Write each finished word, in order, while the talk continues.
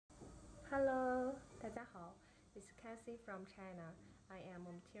Hello, 大家好. This is Cassie from China. I am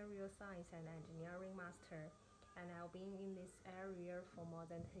a material science and engineering master, and I've been in this area for more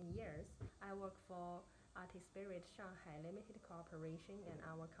than 10 years. I work for Artispirit Shanghai Limited Corporation, and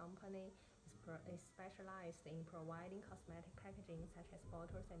our company is specialized in providing cosmetic packaging such as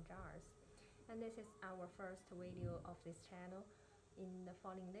bottles and jars. And this is our first video of this channel. In the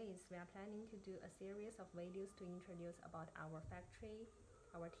following days, we are planning to do a series of videos to introduce about our factory,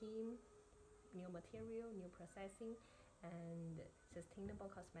 our team, new material, new processing, and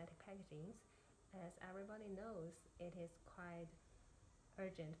sustainable cosmetic packaging. As everybody knows, it is quite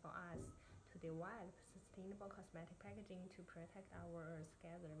urgent for us to develop sustainable cosmetic packaging to protect our Earth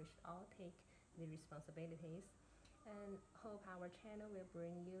together. We should all take the responsibilities, and hope our channel will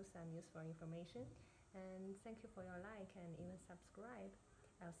bring you some useful information. And thank you for your like and even subscribe.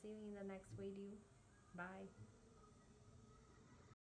 I'll see you in the next video. Bye.